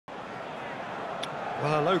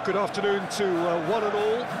Well, hello, good afternoon to one and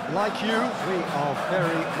all. Like you, we are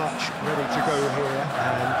very much ready to go here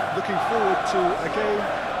and looking forward to a game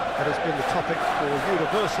that has been the topic for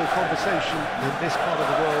universal conversation in this part of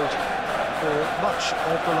the world for much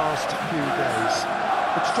of the last few days.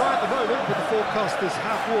 It's dry at the moment, but the forecasters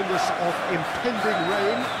have warned us of impending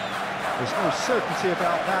rain. There's no certainty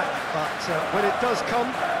about that, but when it does come,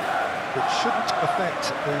 it shouldn't affect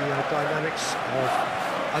the dynamics of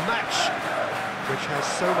a match which has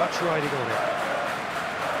so much riding on it.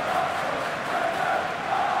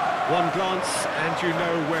 One glance and you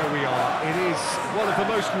know where we are. It is one of the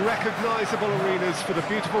most recognisable arenas for the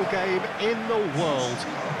beautiful game in the world,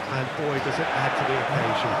 and boy does it add to the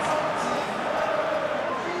occasion.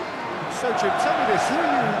 So Jim, tell me this, who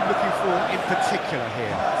are you looking for in particular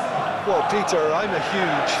here? Well, Peter, I'm a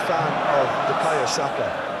huge fan of bukayo saka.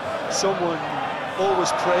 Someone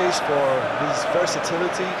always praised for his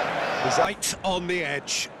versatility. Right on the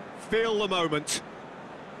edge, feel the moment.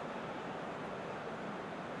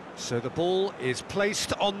 So the ball is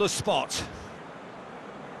placed on the spot.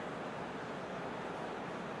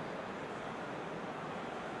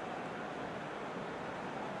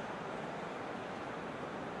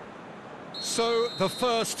 So the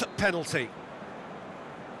first penalty.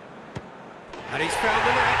 And he's found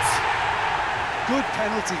the net. Good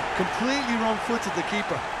penalty, completely wrong-footed the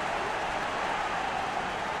keeper.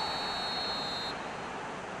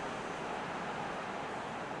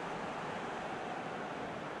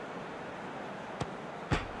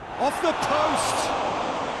 Off the post!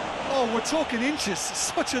 Oh, we're talking inches,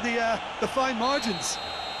 such are the fine margins.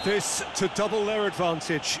 This to double their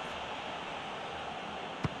advantage.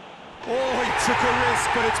 Oh, he took a risk,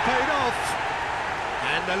 but it's paid off.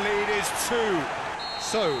 And the lead is 2.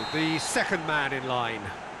 So, the second man in line.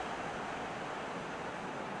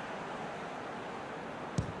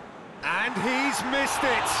 And he's missed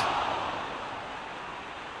it.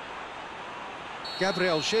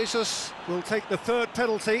 Gabriel Jesus will take the third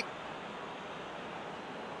penalty.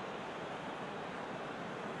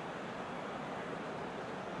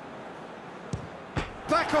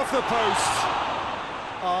 Back off the post.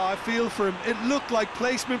 Oh, I feel for him. It looked like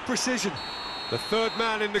placement precision. The third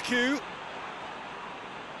man in the queue.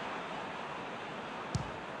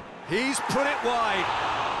 He's put it wide.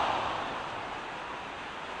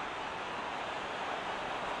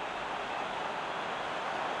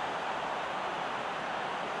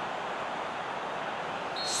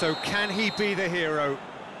 So can he be the hero?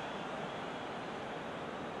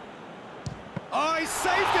 Oh, he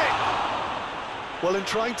saved it! Well, in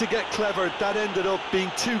trying to get clever, that ended up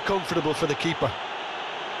being too comfortable for the keeper.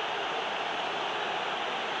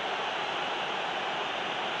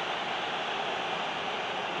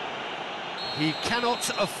 He cannot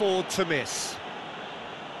afford to miss.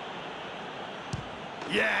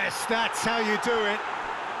 Yes, that's how you do it.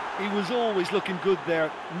 He was always looking good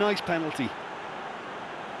there. Nice penalty.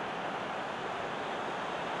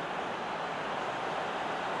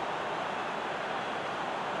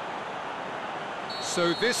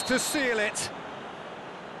 So this to seal it.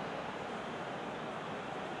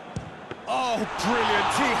 Oh,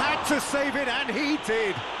 brilliant. He had to save it, and he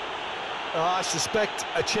did. I suspect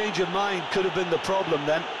a change of mind could have been the problem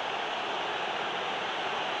then.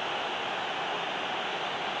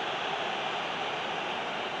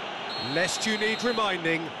 Lest you need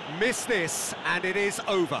reminding, miss this, and it is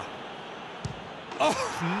over.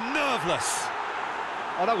 Oh, nerveless.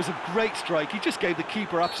 Oh, that was a great strike. He just gave the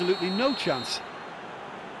keeper absolutely no chance.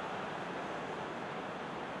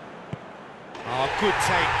 Oh, good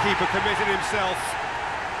take. Keeper committed himself.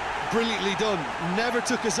 Brilliantly done. Never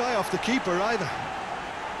took his eye off the keeper either.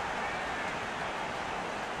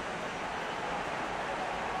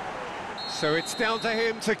 So it's down to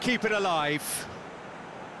him to keep it alive.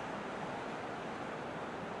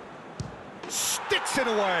 Sticks it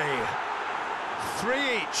away. 3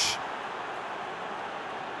 each.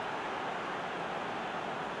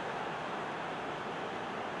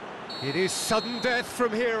 It is sudden death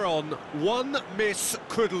from here on. One miss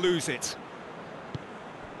could lose it.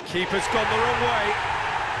 Keeper's gone the wrong way.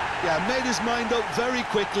 Yeah, made his mind up very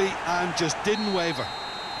quickly and just didn't waver.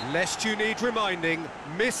 Lest you need reminding,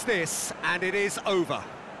 miss this and it is over.